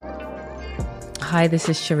Hi, this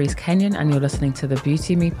is Charisse Kenyon, and you're listening to the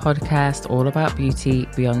Beauty Me podcast, all about beauty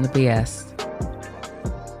beyond the BS.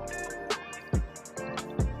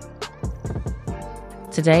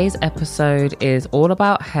 Today's episode is all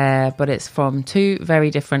about hair, but it's from two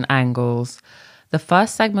very different angles. The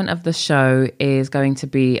first segment of the show is going to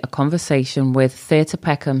be a conversation with Theatre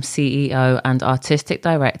Peckham CEO and Artistic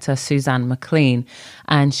Director Suzanne McLean,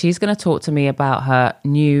 and she's going to talk to me about her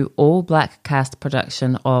new all-black cast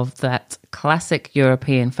production of that classic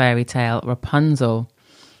European fairy tale Rapunzel,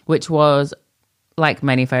 which was, like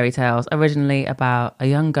many fairy tales, originally about a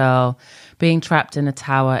young girl being trapped in a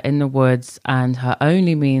tower in the woods, and her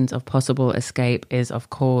only means of possible escape is, of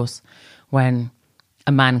course, when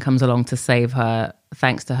a man comes along to save her,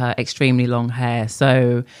 thanks to her extremely long hair. So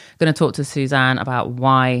I'm going to talk to Suzanne about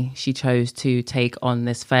why she chose to take on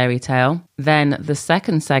this fairy tale. Then the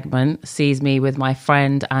second segment sees me with my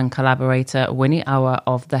friend and collaborator Winnie Auer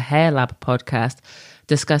of the Hair Lab podcast,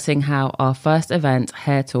 discussing how our first event,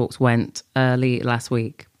 Hair Talks, went early last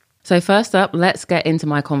week. So first up, let's get into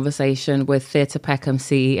my conversation with Theatre Peckham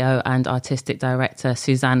CEO and Artistic Director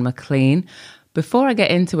Suzanne McLean. Before I get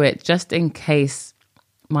into it, just in case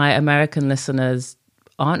my American listeners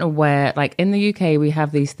aren't aware, like in the UK, we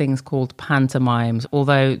have these things called pantomimes,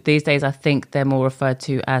 although these days I think they're more referred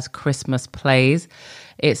to as Christmas plays.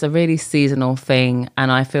 It's a really seasonal thing.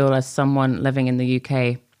 And I feel, as someone living in the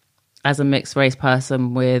UK, as a mixed race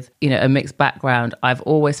person with, a mixed background, I've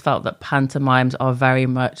always felt that pantomimes are very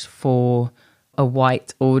much for a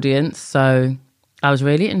white audience. So I was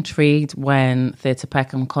really intrigued when Theatre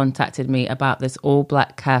Peckham contacted me about this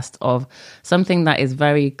all-black cast of something that is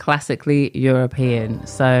very classically European.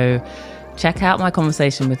 So check out my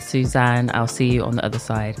conversation with Suzanne. I'll see you on the other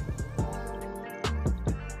side.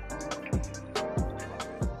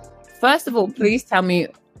 First of all, please tell me,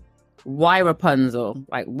 why Rapunzel?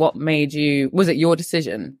 Like, what made you... Was it your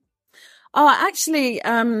decision? Oh, actually,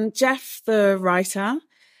 Jeff, the writer...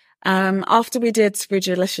 after we did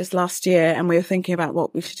Spoogelicious last year and we were thinking about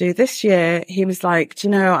what we should do this year, he was like,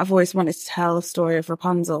 I've always wanted to tell a story of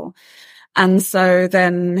Rapunzel. And so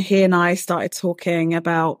then he and I started talking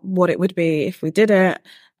about what it would be if we did it.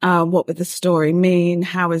 What would the story mean?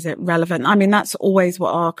 How is it relevant? I mean, that's always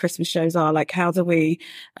what our Christmas shows are. Like, how do we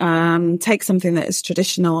take something that is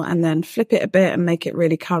traditional and then flip it a bit and make it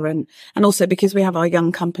really current? And also, because we have our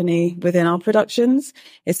young company within our productions,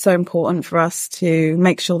 it's so important for us to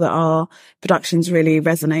make sure that our productions really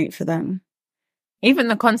resonate for them. Even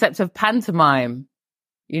the concept of pantomime,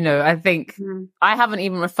 I think I haven't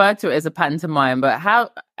even referred to it as a pantomime, but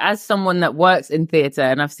how, as someone that works in theatre,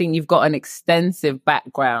 and I've seen you've got an extensive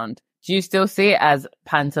background, do you still see it as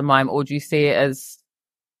pantomime, or do you see it as,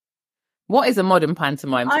 what is a modern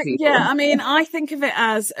pantomime to people? I think of it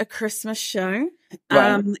as a Christmas show.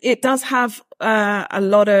 Right. It does have a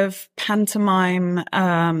lot of pantomime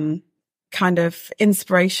kind of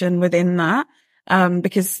inspiration within that,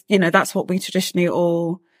 because, that's what we traditionally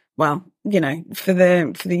all... Well, for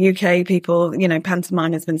the UK people,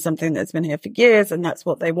 pantomime has been something that's been here for years, and that's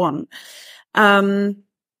what they want. And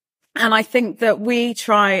I think that we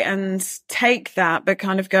try and take that, but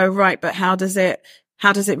kind of go, right, but how does it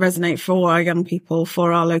resonate for our young people,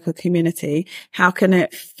 for our local community? How can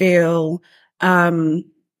it feel, that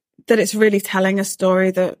it's really telling a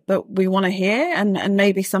story that we want to hear, and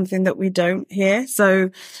maybe something that we don't hear?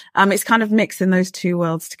 So, it's kind of mixing those two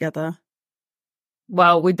worlds together.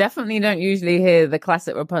 Well, we definitely don't usually hear the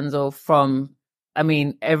classic Rapunzel from,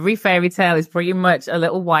 every fairy tale is pretty much a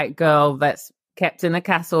little white girl that's kept in a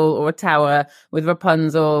castle or a tower with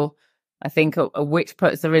Rapunzel. I think a witch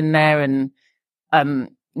puts her in there, and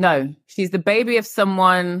no, she's the baby of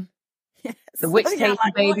someone. Yes. The witch takes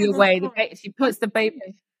the baby away. She puts the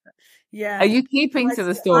baby. Yeah. Are you keeping to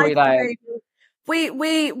the storyline?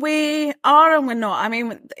 We are and we're not.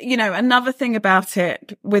 Another thing about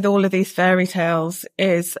it with all of these fairy tales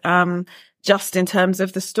is, just in terms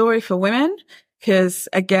of the story for women, because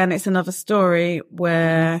again, it's another story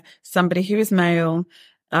where somebody who is male,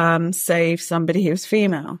 saves somebody who is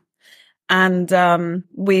female. And,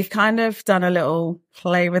 we've kind of done a little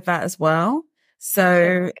play with that as well.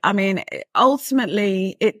 So,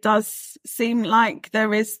 ultimately it does seem like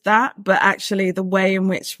there is that, but actually the way in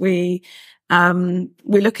which we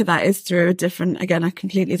look at that is through a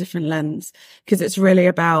completely different lens, because it's really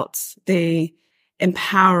about the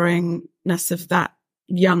empoweringness of that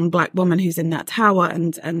young black woman who's in that tower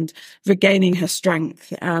and regaining her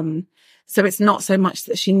strength. So it's not so much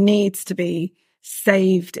that she needs to be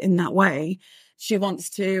saved in that way. She wants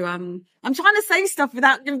to, I'm trying to say stuff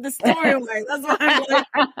without giving the story away. That's why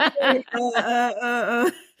I'm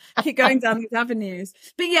like, keep going down these avenues.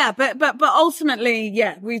 But yeah, but ultimately,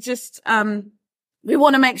 yeah, we just, we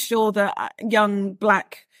want to make sure that young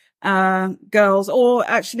Black, girls, or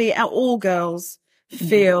actually all girls,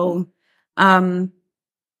 feel, that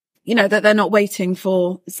they're not waiting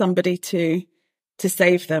for somebody to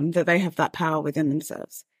save them, that they have that power within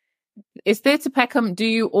themselves. Is Theatre Peckham, do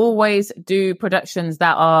you always do productions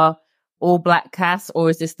that are all Black cast, or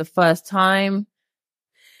is this the first time?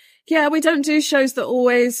 Yeah, we don't do shows that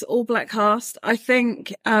always all Black cast. I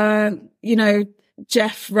think,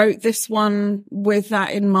 Jeff wrote this one with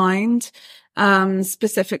that in mind,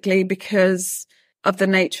 specifically because of the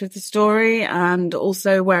nature of the story and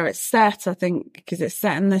also where it's set. I think because it's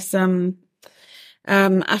set in this,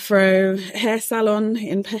 Afro hair salon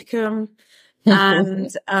in Peckham.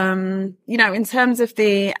 And, in terms of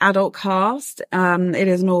the adult cast, it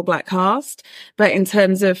is an all Black cast, but in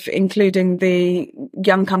terms of including the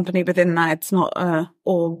young company within that, it's not a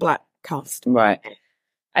all Black cast. Right.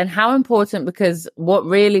 And how important, because what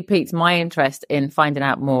really piqued my interest in finding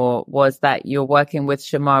out more was that you're working with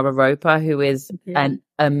Shamara Roper, who is an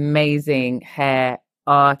amazing hair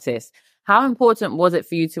artist. How important was it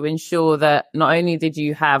for you to ensure that not only did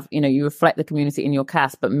you have, you reflect the community in your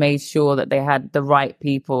cast, but made sure that they had the right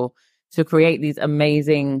people to create these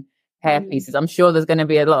amazing hair pieces? I'm sure there's going to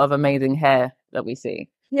be a lot of amazing hair that we see.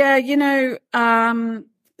 Yeah,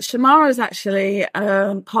 Shamara is actually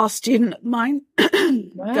a past student of mine,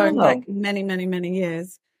 going back many, many, many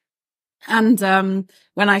years. And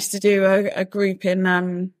when I used to do a group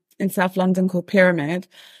in South London called Pyramid,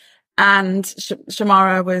 and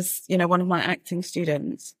Shamara was, one of my acting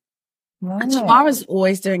students. Wow. And Shamara's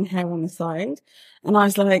always doing hair on the side. And I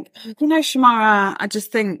was like, Shamara, I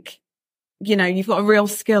just think, you've got a real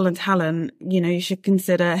skill and talent. You should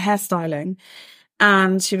consider hairstyling.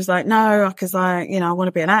 And she was like, no, because I want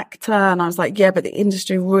to be an actor. And I was like, yeah, but the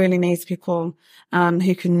industry really needs people,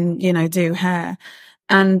 who can, do hair.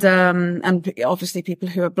 And obviously people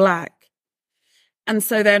who are Black. And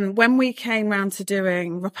so then when we came round to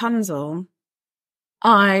doing Rapunzel,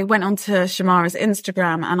 I went onto Shamara's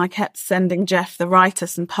Instagram and I kept sending Jeff the writer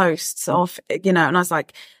some posts of, and I was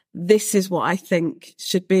like, this is what I think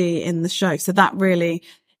should be in the show. So that really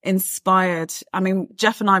inspired. I mean,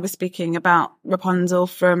 Jeff and I were speaking about Rapunzel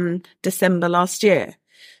from December last year.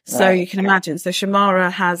 So you can imagine. So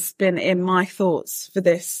Shamara has been in my thoughts for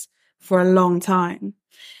this for a long time.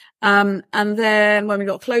 And then when we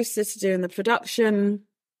got closer to doing the production,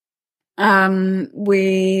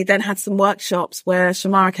 we then had some workshops where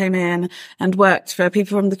Shamara came in and worked for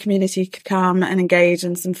people from the community could come and engage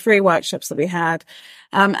in some free workshops that we had.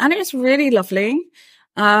 And it was really lovely.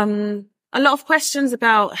 A lot of questions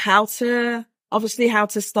about how to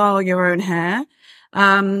style your own hair.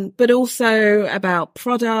 But also about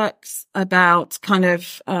products, about kind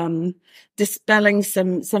of, dispelling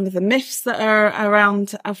some of the myths that are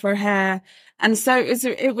around Afro hair. And so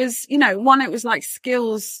it was, it was like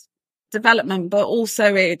skills development, but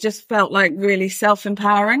also it just felt like really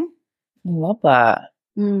self-empowering. I love that.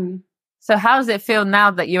 So how does it feel now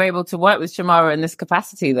that you're able to work with Shamara in this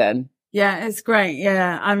capacity then? Yeah, it's great.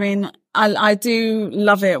 Yeah. I mean, I do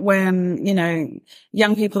love it when,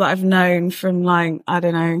 young people that I've known from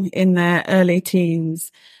in their early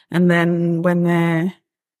teens, and then when they're,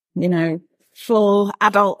 full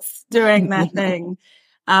adults doing their thing,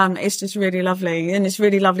 it's just really lovely. And it's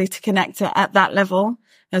really lovely to connect at that level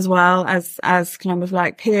as well as kind of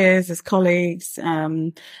like peers, as colleagues,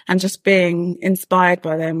 and just being inspired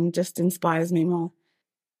by them just inspires me more.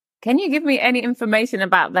 Can you give me any information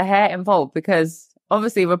about the hair involved? Because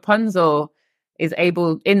obviously Rapunzel is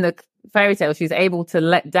able, in the fairy tale, she's able to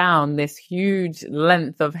let down this huge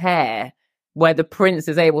length of hair where the prince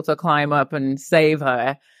is able to climb up and save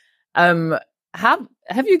her.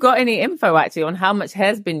 Have you got any info actually on how much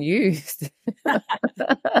hair's been used?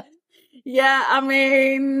 Yeah, I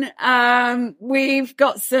mean, we've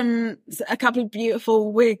got a couple of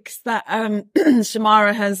beautiful wigs that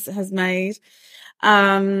Shamara has made.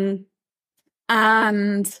 And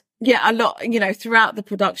yeah, a lot, throughout the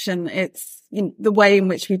production, it's the way in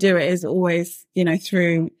which we do it is always,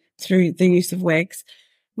 through the use of wigs.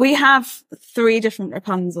 We have 3 different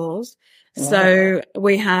Rapunzels. Wow. So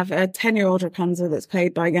we have a 10-year-old Rapunzel that's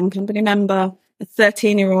played by a young company member, a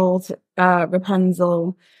 13-year-old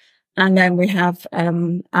Rapunzel, and then we have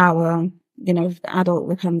our adult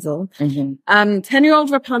Rapunzel. 10-year-old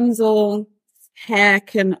Rapunzel hair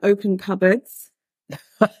can open cupboards.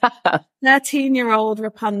 13-year-old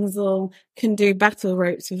Rapunzel can do battle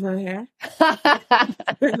ropes with her hair.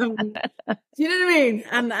 Do you know what I mean?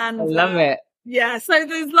 And I love it. Yeah, so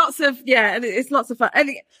there's lots of, yeah, and it's lots of fun.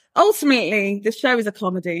 And ultimately, the show is a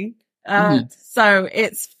comedy. So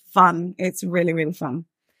it's fun. It's really, really fun.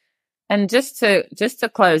 And just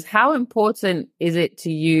to close, how important is it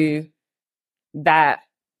to you that,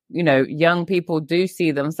 you know, young people do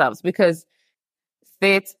see themselves? Because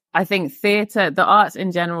I think theatre, the arts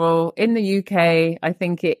in general, in the UK, I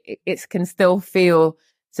think it can still feel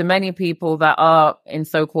to many people that are in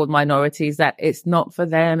so-called minorities that it's not for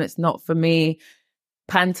them, it's not for me.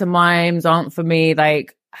 Pantomimes aren't for me.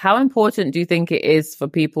 Like, how important do you think it is for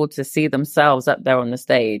people to see themselves up there on the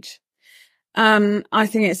stage? I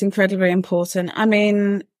think it's incredibly important. I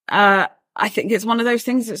mean, I think it's one of those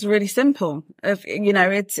things that's really simple. You know,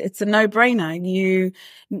 it's a no-brainer.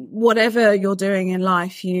 Whatever you're doing in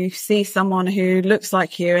life, you see someone who looks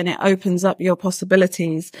like you and it opens up your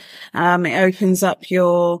possibilities. It opens up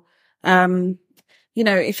your, you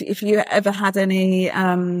know, if you ever had any,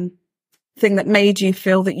 thing that made you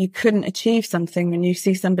feel that you couldn't achieve something when you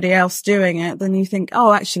see somebody else doing it, then you think,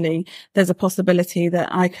 oh, actually, there's a possibility that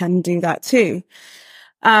I can do that too.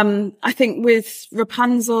 I think with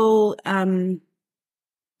Rapunzel, I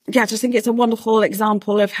just think it's a wonderful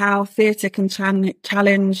example of how theatre can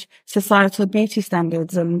challenge societal beauty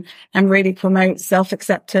standards and really promote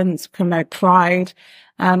self-acceptance, promote pride,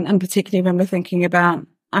 and particularly when we're thinking about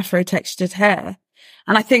Afro-textured hair.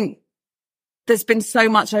 And I think there's been so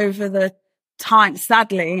much over the time,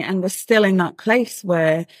 sadly, and we're still in that place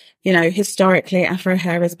where, you know, historically Afro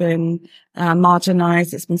hair has been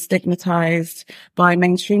marginalized, it's been stigmatized by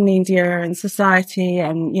mainstream media and society.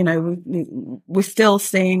 And, you know, we're still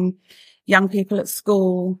seeing young people at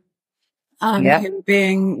school, who are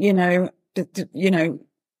being, you know,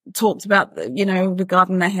 talked about, you know,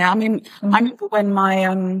 regarding their hair. I mean, I remember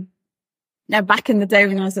when now back in the day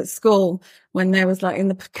when I was at school, when there was like in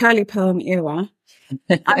the curly perm era,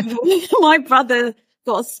 my brother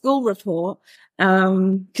got a school report,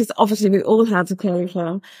 because obviously we all had a curly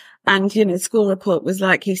perm, and, you know, school report was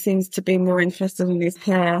like, he seems to be more interested in his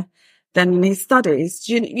hair than in his studies,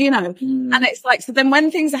 you know, and it's like, so then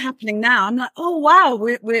when things are happening now, I'm like, oh wow,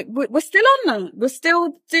 we're still on that. We're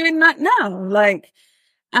still doing that now. Like,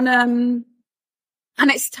 and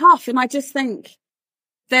it's tough. And I just think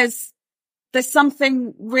there's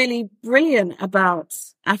something really brilliant about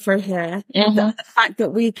Afro hair. The fact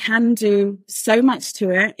that we can do so much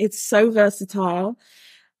to it. It's so versatile.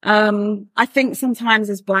 I think sometimes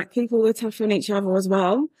as Black people, we're tougher on each other as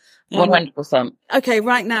well. 100%. Okay,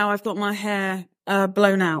 right now I've got my hair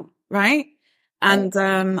blown out, right? And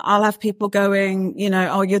I'll have people going, you know,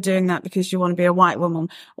 oh, you're doing that because you want to be a white woman.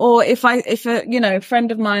 Or if a, you know,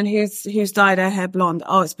 friend of mine who's dyed her hair blonde,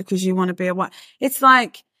 oh, it's because you want to be a white. It's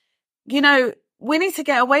like, you know, we need to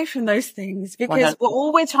get away from those things because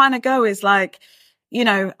all we're trying to go is like, you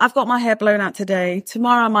know, I've got my hair blown out today.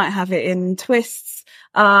 Tomorrow I might have it in twists,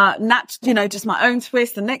 you know, just my own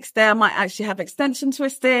twist. The next day I might actually have extension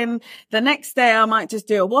twist in. The next day I might just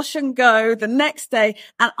do a wash and go. The next day.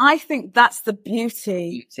 And I think that's the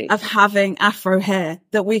beauty of having Afro hair,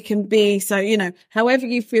 that we can be. So, you know, however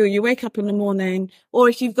you feel, you wake up in the morning, or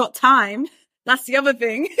if you've got time, that's the other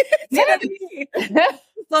thing.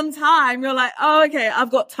 On time, you're like, oh, okay, I've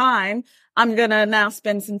got time. I'm going to now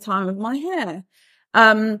spend some time with my hair.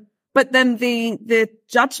 But then the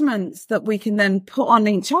judgments that we can then put on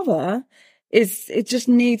each other it just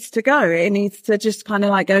needs to go. It needs to just kind of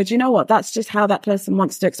like go, do you know what? That's just how that person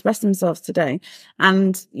wants to express themselves today.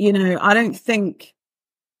 And, you know, I don't think,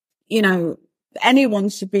 you know, anyone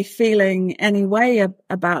should be feeling any way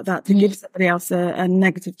about that to give somebody else a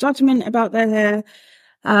negative judgment about their hair.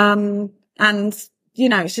 And, you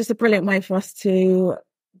know, it's just a brilliant way for us to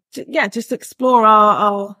just explore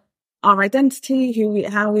our identity,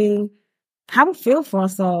 how we feel for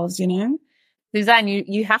ourselves, you know. Suzanne,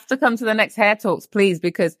 you have to come to the next hair talks, please,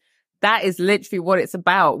 because that is literally what it's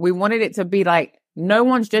about. We wanted it to be like, no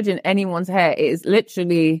one's judging anyone's hair. It is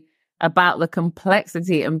literally about the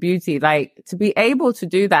complexity and beauty. Like, to be able to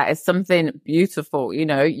do that is something beautiful, you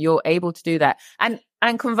know, you're able to do that. And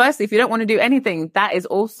conversely, if you don't want to do anything, that is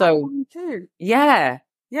also, yeah.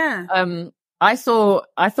 I thought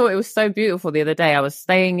it was so beautiful the other day. I was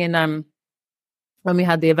staying in, when we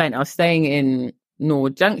had the event, I was staying in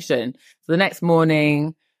Norwood Junction. So the next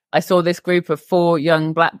morning, I saw this group of 4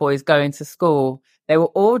 young Black boys going to school. They were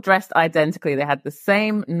all dressed identically. They had the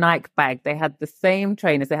same Nike bag. They had the same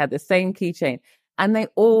trainers. They had the same keychain. And they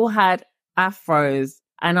all had afros.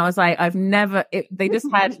 And I was like, they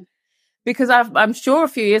just had, because I'm sure a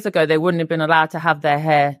few years ago, they wouldn't have been allowed to have their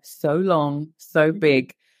hair so long, so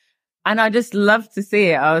big. And I just love to see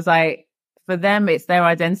it. I was like, for them, it's their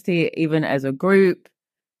identity, even as a group.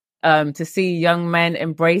 to see young men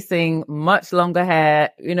embracing much longer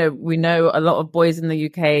hair. You know, we know a lot of boys in the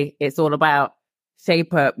UK, it's all about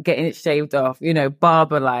shape up, getting it shaved off, you know,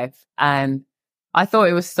 barber life. And I thought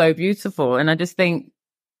it was so beautiful. And I just think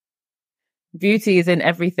beauty is in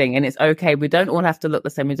everything, and it's okay. We don't all have to look the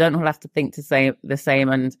same. We don't all have to think the same.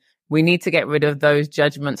 And we need to get rid of those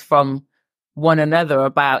judgments from one another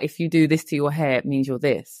about if you do this to your hair, it means you're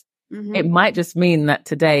this. Mm-hmm. It might just mean that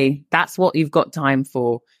today that's what you've got time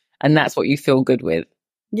for and that's what you feel good with.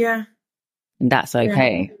 Yeah. And that's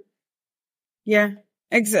okay. Yeah.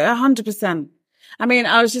 100%. I mean,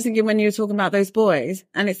 I was just thinking when you were talking about those boys,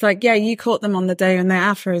 and it's like, yeah, you caught them on the day when their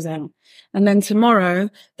afro's out. And then tomorrow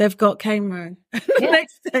they've got Camero. The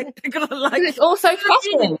next day they've got like, it's also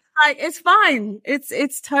fashion. Like, it's fine.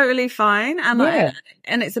 It's totally fine. And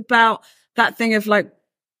and it's about that thing of like,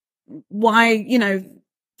 why, you know,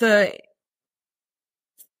 the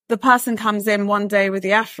person comes in one day with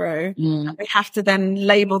the afro, and we have to then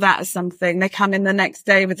label that as something. They come in the next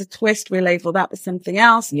day with a twist, we label that as something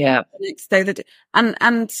else. Yeah. The next day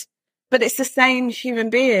but it's the same human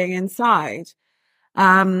being inside.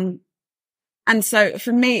 And so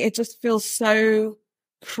for me, it just feels so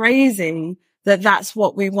crazy that that's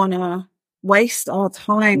what we want to waste our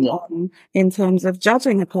time on in terms of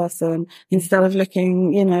judging a person instead of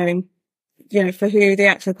looking, you know, for who the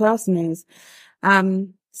actual person is.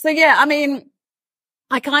 So yeah, I mean,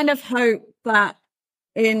 I kind of hope that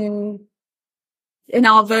in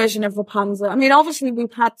our version of Rapunzel, I mean, obviously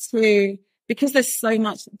we've had to, because there's so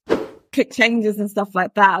much quick changes and stuff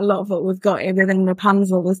like that, a lot of what we've got within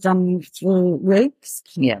Rapunzel was done through roots.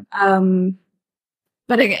 Yeah.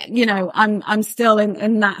 But again, you know, I'm still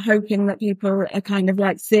in that hoping that people are kind of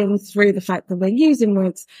like seeing through the fact that we're using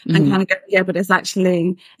roots and kind of go, yeah, but it's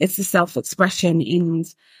the self-expression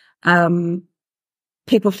and,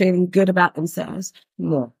 people feeling good about themselves.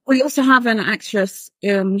 Yeah. We also have an actress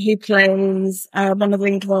who plays one of the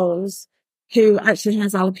lead roles who actually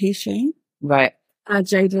has alopecia. Right.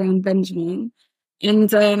 Jada Benjamin. And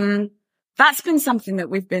that's been something that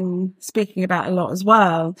we've been speaking about a lot as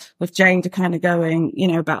well, with Jada kind of going, you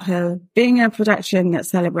know, about her being in a production that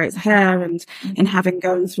celebrates hair and having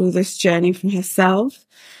gone through this journey for herself.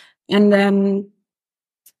 And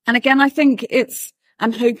again, I think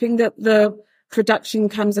I'm hoping that the production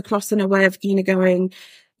comes across in a way of kind of going,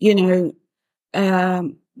 you know,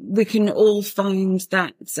 we can all find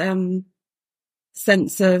that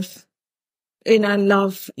sense of inner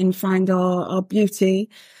love and find our beauty.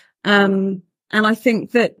 And I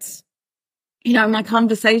think that, you know, my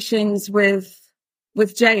conversations with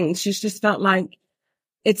Jane, she's just felt like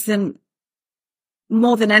it's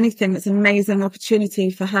more than anything, it's an amazing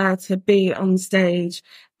opportunity for her to be on stage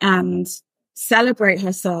and celebrate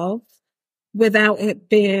herself without it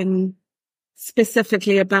being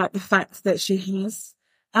specifically about the fact that she has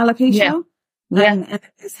alopecia. Yeah. And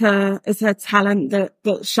it's her talent that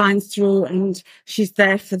shines through, and she's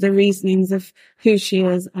there for the reasonings of who she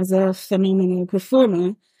is as a phenomenal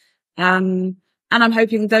performer. And I'm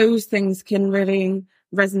hoping those things can really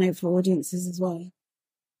resonate for audiences as well.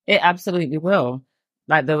 It absolutely will.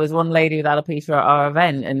 Like, there was one lady with alopecia at our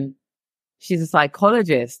event, and she's a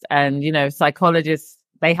psychologist, and, you know, psychologists,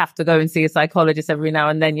 they have to go and see a psychologist every now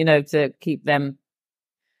and then, you know, to keep them.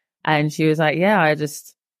 And she was like, yeah,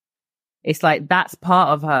 it's like, that's part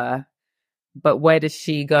of her. But where does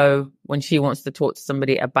she go when she wants to talk to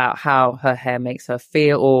somebody about how her hair makes her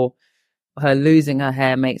feel, or her losing her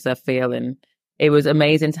hair makes her feel? And it was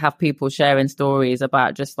amazing to have people sharing stories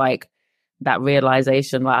about just like that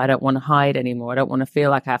realization, like, I don't want to hide anymore. I don't want to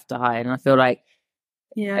feel like I have to hide. And I feel like,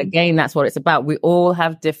 again, that's what it's about. We all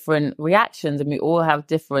have different reactions and we all have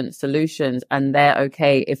different solutions, and they're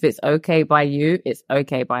okay. If it's okay by you, it's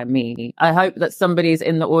okay by me. I hope that somebody's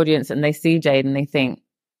in the audience and they see Jade and they think,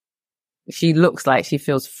 she looks like she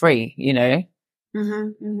feels free, you know?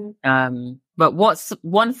 But what's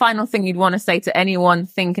one final thing you'd want to say to anyone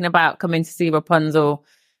thinking about coming to see Rapunzel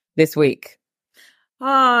this week?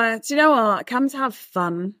 Oh, do you know what? Come to have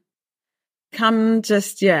fun. Come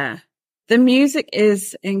just, The music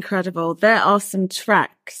is incredible. There are some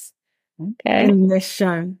tracks in this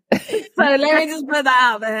show. So let me just put that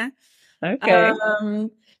out there. Okay.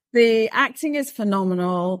 The acting is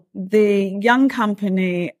phenomenal. The young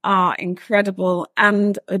company are incredible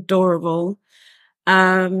and adorable.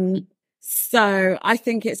 So I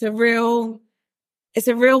think it's a real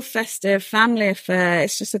festive family affair.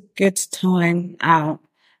 It's just a good time out.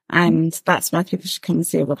 And that's why people should come and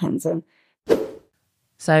see Rapunzel.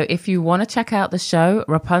 So if you want to check out the show,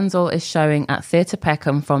 Rapunzel is showing at Theatre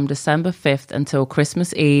Peckham from December 5th until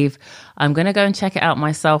Christmas Eve. I'm going to go and check it out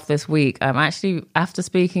myself this week. I'm actually, after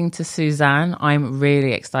speaking to Suzanne, I'm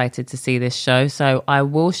really excited to see this show. So I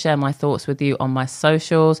will share my thoughts with you on my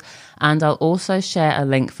socials, and I'll also share a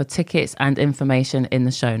link for tickets and information in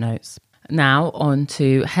the show notes. Now on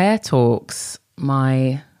to Hair Talks,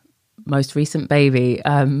 my most recent baby.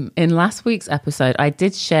 In last week's episode, I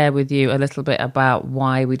did share with you a little bit about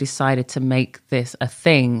why we decided to make this a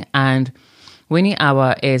thing. And Winnie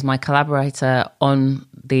Auer is my collaborator on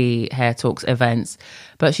the Hair Talks events,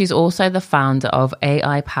 but she's also the founder of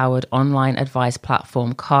AI-powered online advice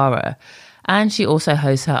platform Cara. And she also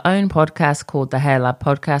hosts her own podcast called the Hair Lab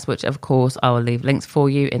Podcast, which of course I will leave links for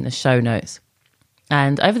you in the show notes.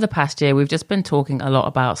 And over the past year, we've just been talking a lot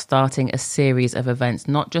about starting a series of events,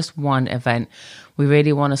 not just one event. We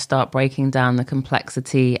really want to start breaking down the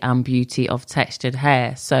complexity and beauty of textured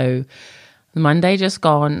hair. So Monday just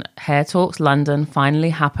gone, Hair Talks London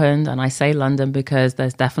finally happened. And I say London because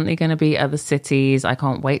there's definitely going to be other cities. I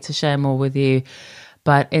can't wait to share more with you.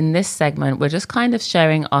 But in this segment, we're just kind of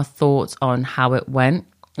sharing our thoughts on how it went,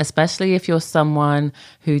 especially if you're someone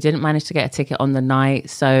who didn't manage to get a ticket on the night,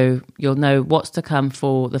 so you'll know what's to come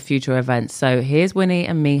for the future events. So here's Winnie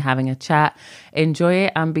and me having a chat. Enjoy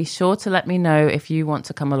it, and be sure to let me know if you want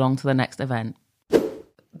to come along to the next event.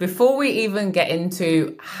 Before we even get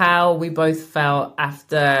into how we both felt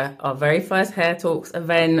after our very first Hair Talks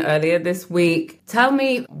event earlier this week, tell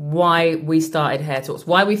me why we started Hair Talks,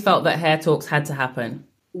 why we felt that Hair Talks had to happen.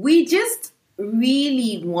 We just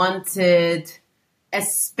really wanted a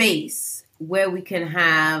space where we can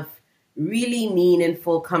have really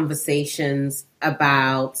meaningful conversations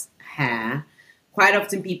about hair. Quite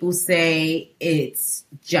often people say it's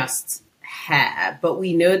just hair, but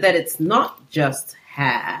we know that it's not just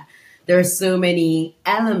hair. There are so many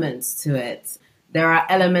elements to it. There are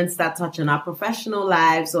elements that touch on our professional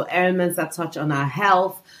lives, or elements that touch on our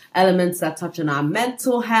health, elements that touch on our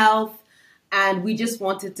mental health. And we just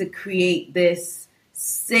wanted to create this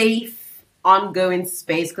safe, ongoing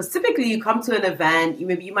space, because typically you come to an event,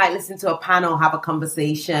 you might listen to a panel, have a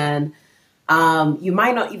conversation. You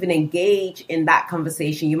might not even engage in that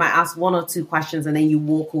conversation. You might ask one or two questions and then you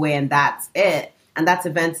walk away and that's it. And that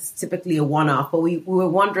event is typically a one-off. But we were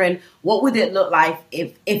wondering, what would it look like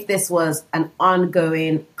if this was an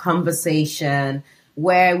ongoing conversation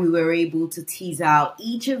where we were able to tease out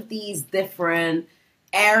each of these different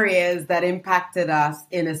areas that impacted us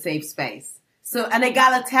in a safe space? So an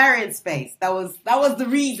egalitarian space. That was the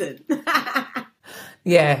reason.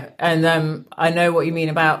 Yeah, and I know what you mean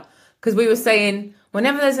about, because we were saying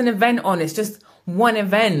whenever there's an event on, it's just one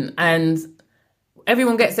event and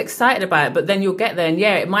everyone gets excited about it, but then you'll get there and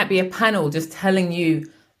it might be a panel just telling you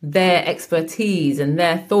their expertise and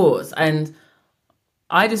their thoughts. And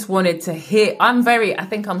I just wanted to hear, I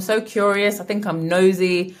think I'm so curious. I think I'm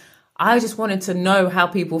nosy. I just wanted to know how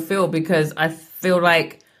people feel, because I feel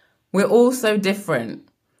like we're all so different.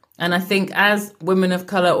 And I think as women of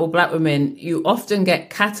color or black women, you often get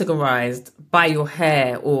categorized by your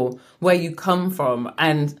hair or where you come from.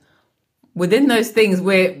 And within those things,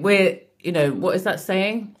 we're what is that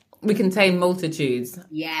saying? We contain multitudes.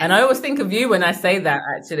 Yes. And I always think of you when I say that,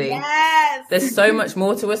 actually. Yes. There's so much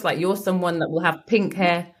more to us. Like, you're someone that will have pink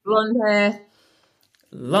hair, blonde hair,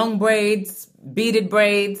 long braids, beaded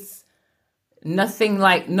braids. Nothing,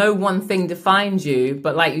 like, no one thing defines you,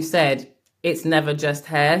 but like you said, it's never just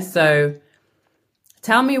hair. So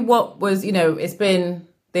tell me what was, the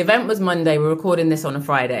event was Monday, we're recording this on a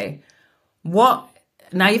Friday. Now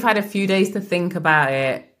you've had a few days to think about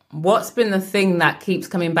it. What's been the thing that keeps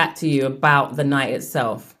coming back to you about the night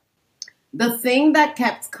itself? The thing that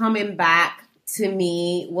kept coming back to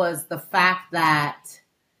me was the fact that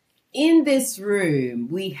in this room,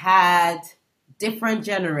 we had different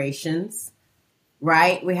generations.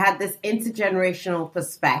 Right? We had this intergenerational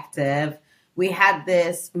perspective. We had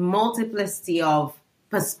this multiplicity of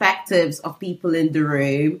perspectives of people in the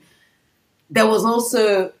room. There was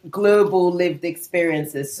also global lived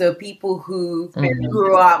experiences. So people who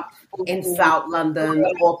grew up in South London,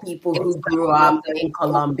 or people who grew up in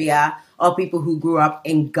Colombia, or people who grew up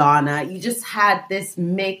in Ghana. You just had this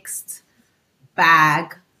mixed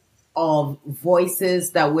bag of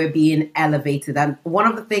voices that were being elevated. And one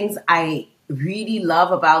of the things I really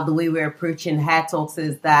love about the way we're approaching Hair Talks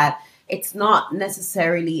is that it's not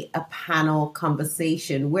necessarily a panel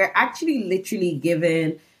conversation. We're actually literally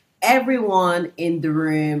giving everyone in the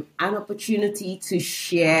room an opportunity to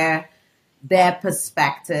share their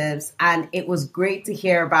perspectives. And it was great to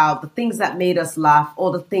hear about the things that made us laugh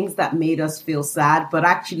or the things that made us feel sad, but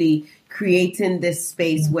actually creating this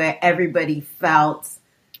space where everybody felt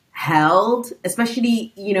held,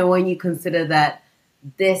 especially, you know, when you consider that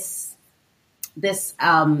this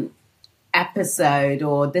episode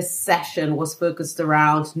or this session was focused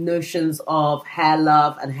around notions of hair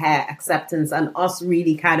love and hair acceptance, and us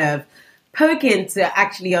really kind of poking to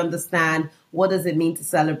actually understand, what does it mean to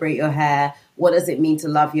celebrate your hair? What does it mean to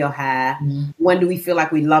love your hair? When do we feel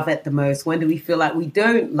like we love it the most? When do we feel like we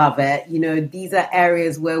don't love it? You know, these are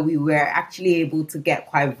areas where we were actually able to get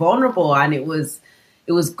quite vulnerable, and it was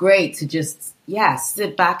great to just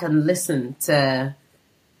sit back and listen to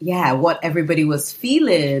what everybody was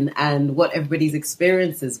feeling and what everybody's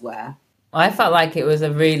experiences were. I felt like it was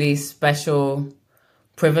a really special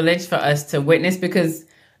privilege for us to witness, because,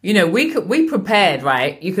 you know, we prepared,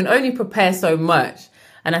 right? You can only prepare so much.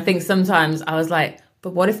 And I think sometimes I was like,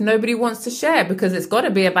 but what if nobody wants to share? Because it's got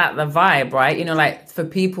to be about the vibe, right? You know, like for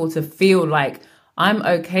people to feel like I'm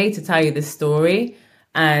okay to tell you this story.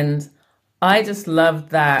 And I just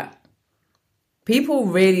loved that people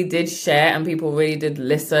really did share and people really did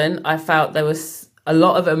listen. I felt there was a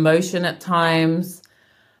lot of emotion at times.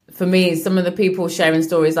 For me, some of the people sharing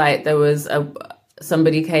stories, like there was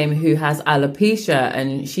somebody came who has alopecia,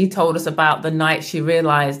 and she told us about the night she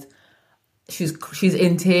realized she's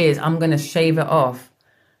in tears. I'm going to shave it off,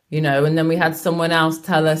 you know. And then we had someone else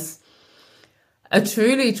tell us a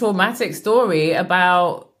truly traumatic story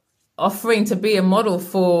about offering to be a model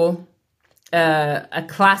for a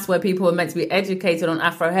class where people were meant to be educated on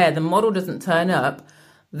Afro hair. The model doesn't turn up.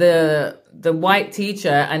 The white teacher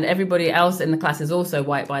and everybody else in the class is also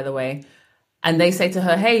white, by the way. And they say to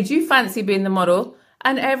her, hey, do you fancy being the model?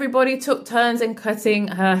 And everybody took turns in cutting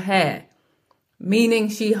her hair, meaning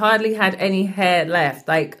she hardly had any hair left.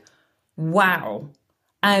 Like, wow.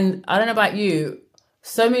 And I don't know about you,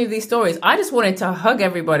 so many of these stories, I just wanted to hug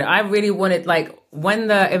everybody. I really wanted, like, when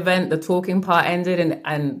the event, the talking part ended,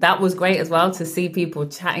 and that was great as well, to see people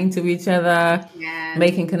chatting to each other,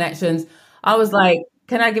 making connections. I was like,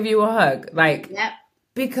 can I give you a hug? Like,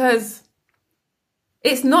 because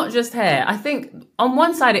it's not just hair. I think on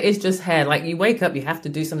one side it is just hair. Like, you wake up, you have to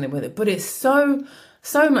do something with it, but it's so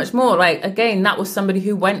much more. Like, again, that was somebody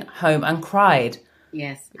who went home and cried.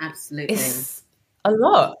 Yes, absolutely. It's a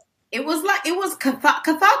lot. It was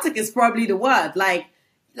cathartic is probably the word.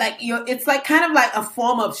 It's like kind of like a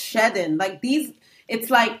form of shedding. It's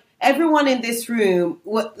like everyone in this room,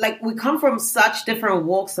 we come from such different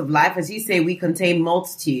walks of life. As you say, we contain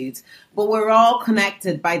multitudes, but we're all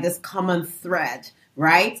connected by this common thread,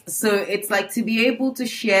 right? So it's like to be able to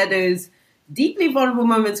share those deeply vulnerable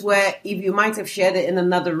moments where if you might have shared it in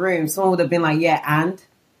another room, someone would have been like, and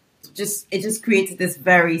it just created this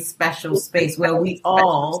very special space where we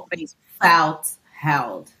all felt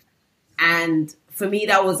held. And for me,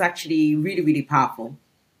 that was actually really, really powerful.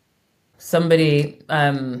 Somebody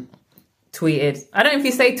tweeted, I don't know if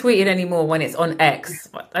you say tweeted anymore when it's on X.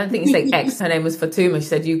 I don't think you say X. Her name was Fatuma. She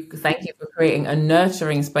said, thank you for creating a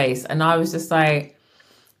nurturing space. And I was just like,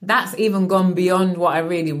 that's even gone beyond what I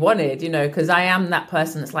really wanted, you know, because I am that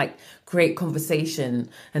person that's like, great conversation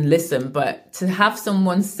and listen. But to have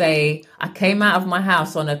someone say, I came out of my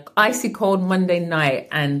house on an icy cold Monday night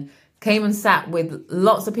and came and sat with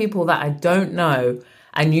lots of people that I don't know,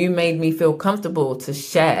 and you made me feel comfortable to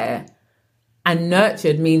share, and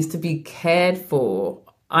nurtured means to be cared for.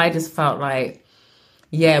 I just felt like,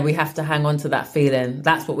 we have to hang on to that feeling.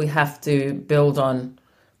 That's what we have to build on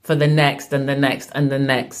for the next and the next and the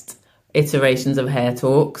next iterations of Hair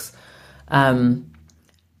Talks.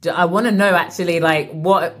 I want to know actually, like,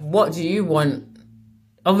 what do you want?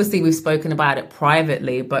 Obviously, we've spoken about it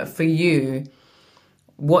privately, but for you,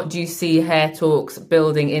 what do you see Hair Talks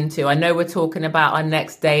building into? I know we're talking about our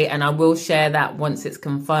next date, and I will share that once it's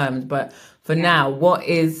confirmed. But for now, where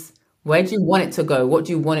do you want it to go? What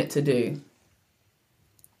do you want it to do?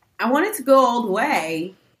 I want it to go all the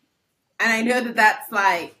way. And I know that's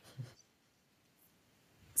like,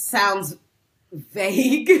 sounds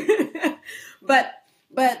vague, but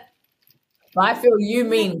I feel you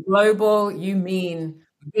mean global, you mean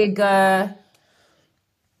bigger.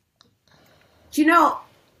 Do you know,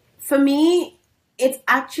 for me, it's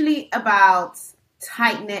actually about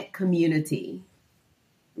tight-knit community,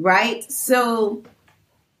 right? So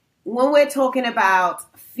when we're talking about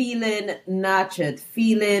feeling nurtured,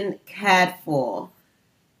 feeling cared for,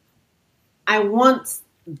 I want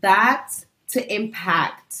that to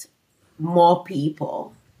impact more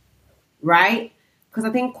people, right? Because I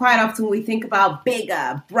think quite often we think about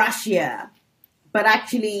bigger, brushier, but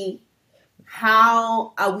actually,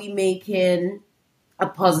 how are we making a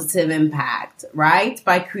positive impact, right?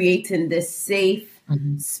 By creating this safe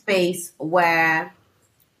space where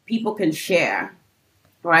people can share,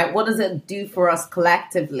 right? What does it do for us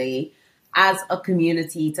collectively as a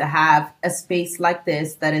community to have a space like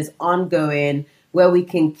this that is ongoing where we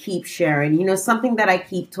can keep sharing? You know, something that I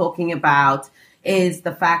keep talking about is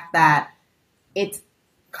the fact that it's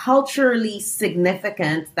culturally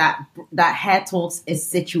significant that Hair Talks is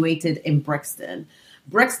situated in Brixton.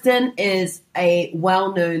 Brixton is a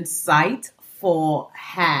well-known site for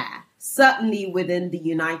hair, certainly within the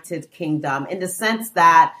United Kingdom, in the sense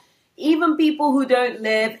that even people who don't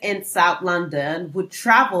live in South London would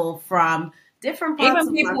travel from different parts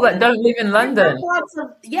of people London, that don't live in London,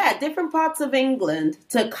 different parts of England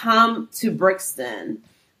to come to Brixton.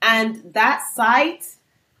 And that site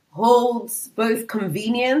holds both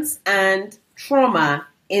convenience and trauma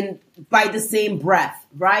in by the same breath,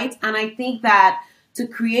 right? And I think that to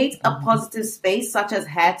create a positive space such as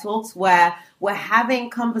Hair Talks, where we're having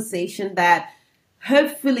conversation that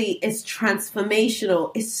hopefully is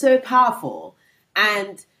transformational, is so powerful.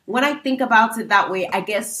 And when I think about it that way, I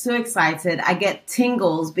get so excited. I get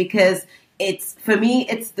tingles because it's, for me,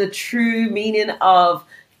 it's the true meaning of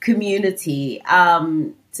community.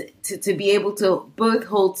 To be able to both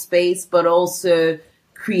hold space, but also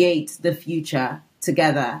create the future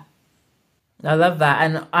together. I love that.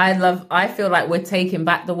 And I feel like we're taking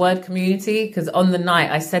back the word community, because on the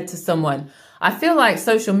night I said to someone, I feel like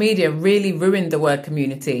social media really ruined the word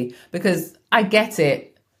community, because I get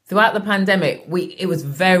it. Throughout the pandemic, it was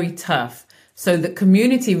very tough. So the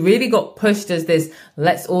community really got pushed as this,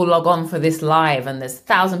 let's all log on for this live and there's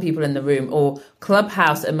 1,000 people in the room, or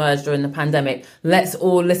Clubhouse emerged during the pandemic. Let's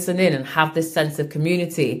all listen in and have this sense of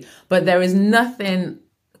community. But there is nothing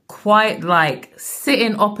quite like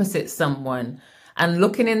sitting opposite someone and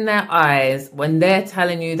looking in their eyes when they're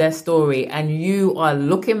telling you their story and you are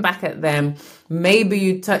looking back at them. Maybe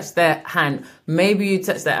you touch their hand, maybe you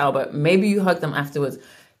touch their elbow, maybe you hug them afterwards.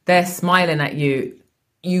 They're smiling at you.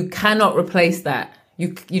 You cannot replace that.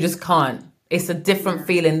 You just can't. It's a different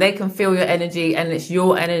feeling. They can feel your energy, and it's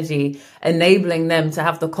your energy enabling them to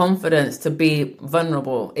have the confidence to be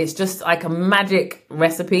vulnerable. It's just like a magic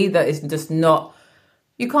recipe that is just not,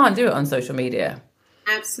 you can't do it on social media.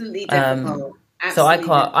 Absolutely difficult. So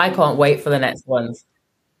I can't wait for the next ones.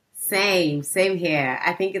 Same here.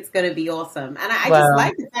 I think it's going to be awesome. And I just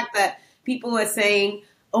like the fact that people are saying,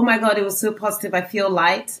 oh my God, it was so positive. I feel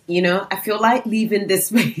light, I feel light leaving this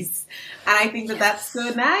space. And I think that that's so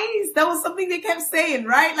nice. That was something they kept saying,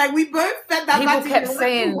 right? Like we both said that. People kept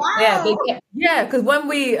saying, wow. Yeah, because when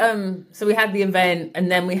we, so we had the event and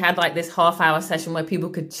then we had like this half-hour session where people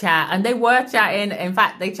could chat, and they were chatting. In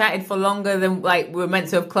fact, they chatted for longer than like we were meant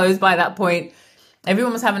to have closed by that point.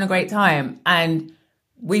 Everyone was having a great time. And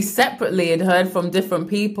we separately had heard from different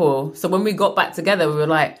people. So when we got back together, we were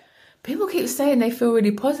like, people keep saying they feel really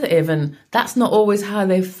positive, and that's not always how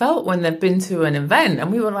they felt when they've been to an event.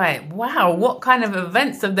 And we were like, wow, what kind of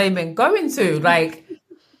events have they been going to? Like,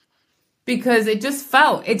 because it just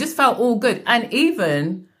felt all good. And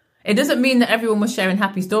even, it doesn't mean that everyone was sharing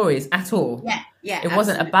happy stories at all. Yeah. It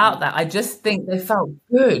wasn't about that. I just think they felt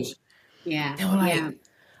good. Yeah. They were like,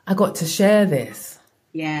 I got to share this.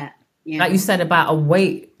 Yeah. Like you said about a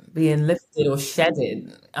weight being lifted or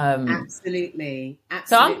shedded. Absolutely.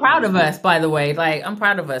 So I'm proud of us, by the way. Like, I'm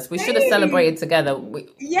proud of us. We should have celebrated together. We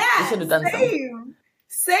should have done something.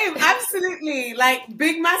 Same. Absolutely. Like,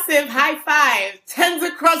 big, massive high five. 10s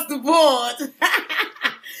across the board.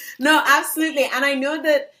 No, absolutely. And I know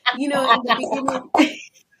that, in the beginning,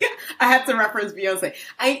 I had to reference Beyonce.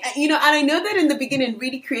 And I know that in the beginning,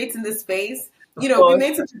 really creating the space, we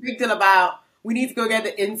made such a big deal about, we need to go get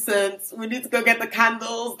the incense. We need to go get the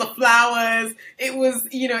candles, the flowers. It was,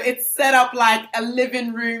 it's set up like a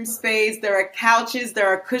living room space. There are couches, there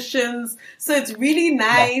are cushions. So it's really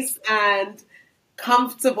nice and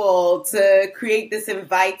comfortable to create this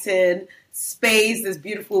inviting space, this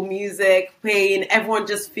beautiful music playing. Everyone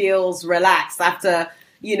just feels relaxed after,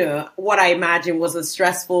 what I imagine was a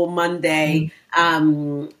stressful Monday,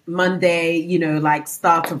 like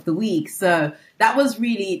start of the week. So that was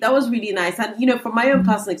really nice. And, from my own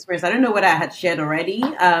personal experience, I don't know what I had shared already,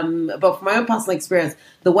 but from my own personal experience,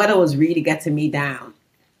 the weather was really getting me down.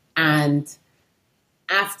 And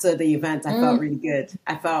after the event, I felt really good.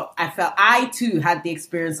 I too had the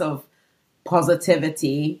experience of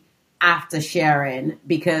positivity after sharing,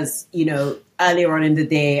 because, earlier on in the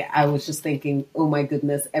day, I was just thinking, oh my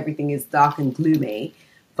goodness, everything is dark and gloomy.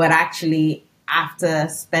 But actually, after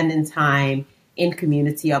spending time in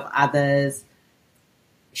community of others,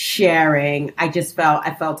 sharing, I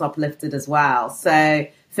felt uplifted as well. So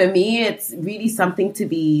for me, it's really something to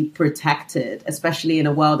be protected, especially in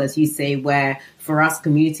a world, as you say, where for us,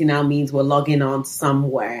 community now means we're logging on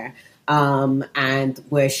somewhere and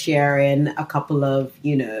we're sharing a couple of,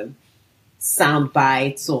 sound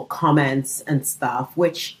bites or comments and stuff,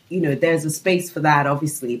 which, there's a space for that,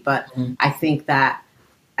 obviously. But I think that,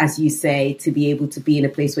 as you say, to be able to be in a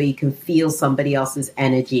place where you can feel somebody else's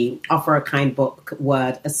energy, offer a kind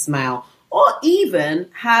word, a smile, or even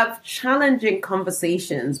have challenging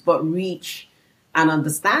conversations, but reach an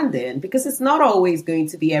understanding, because it's not always going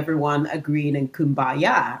to be everyone agreeing and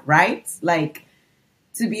kumbaya, right? Like,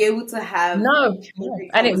 to be able to have... No,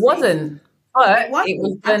 and it wasn't. But it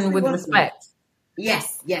was done with respect.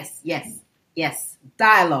 Yes.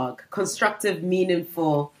 Dialogue, constructive,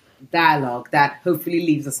 meaningful dialogue that hopefully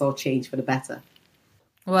leaves us all changed for the better.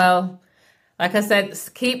 Well, like I said,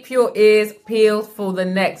 keep your ears peeled for the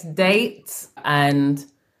next date. And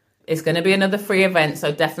it's going to be another free event.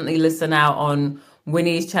 So definitely listen out on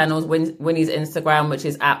Winnie's channels, Winnie's Instagram, which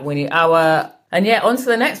is @WinnieHour. And yeah, on to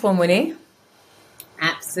the next one, Winnie.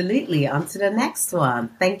 Absolutely. On to the next one.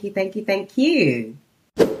 Thank you.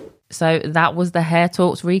 So that was the Hair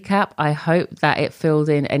Talks recap. I hope that it filled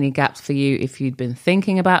in any gaps for you if you'd been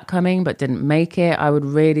thinking about coming but didn't make it. I would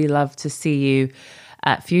really love to see you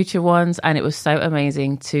at future ones. And it was so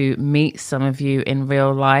amazing to meet some of you in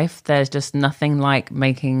real life. There's just nothing like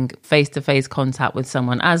making face-to-face contact with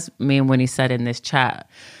someone, as me and Winnie said in this chat.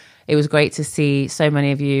 It was great to see so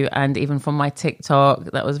many of you, and even from my TikTok,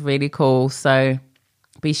 that was really cool. So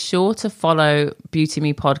be sure to follow Beauty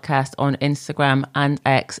Me Podcast on Instagram and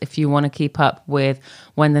X if you want to keep up with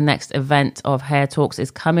when the next event of Hair Talks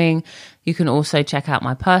is coming. You can also check out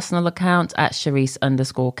my personal account at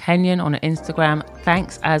Charisse_Kenyon on Instagram.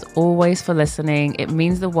 Thanks as always for listening. It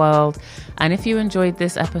means the world. And if you enjoyed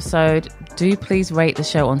this episode, do please rate the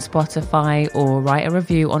show on Spotify or write a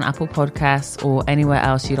review on Apple Podcasts or anywhere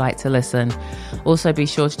else you like to listen. Also, be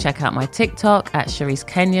sure to check out my TikTok at Charisse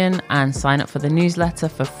Kenyon and sign up for the newsletter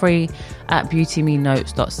for free at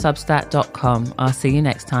beautymenotes.substack.com. I'll see you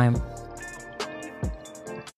next time.